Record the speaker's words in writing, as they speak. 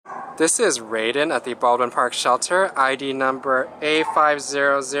This is Raiden at the Baldwin Park Shelter, ID number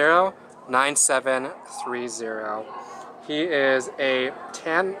A5009730. He is a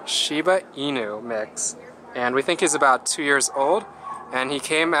tan Shiba Inu mix, and we think he's about 2 years old, and he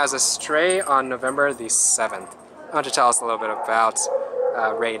came as a stray on November the 7th. Why don't you tell us a little bit about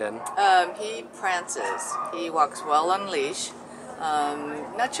Raiden? He prances. He walks well on leash.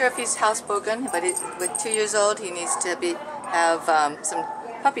 Not sure if he's housebroken, but with 2 years old, he needs to have some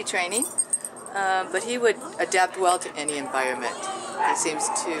puppy training. But he would adapt well to any environment.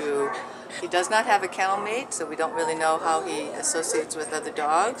 He does not have a kennel mate, so we don't really know how he associates with other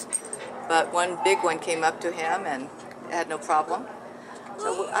dogs. But one big one came up to him and had no problem.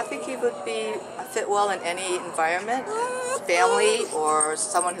 So I think he would fit well in any environment, family or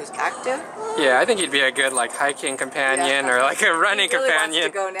someone who's active. Yeah, I think he'd be a good hiking companion or like a running he really companion.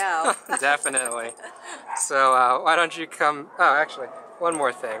 Wants to go now. Definitely. So why don't you come? Oh, actually, one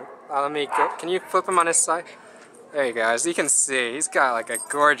more thing. Let me go. Can you flip him on his side? There you go. As you can see, he's got like a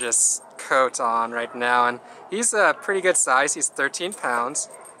gorgeous coat on right now, and he's a pretty good size. He's 13 pounds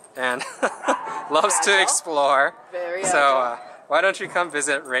and loves to explore. Very so why don't you come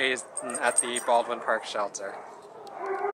visit Raiden at the Baldwin Park Shelter?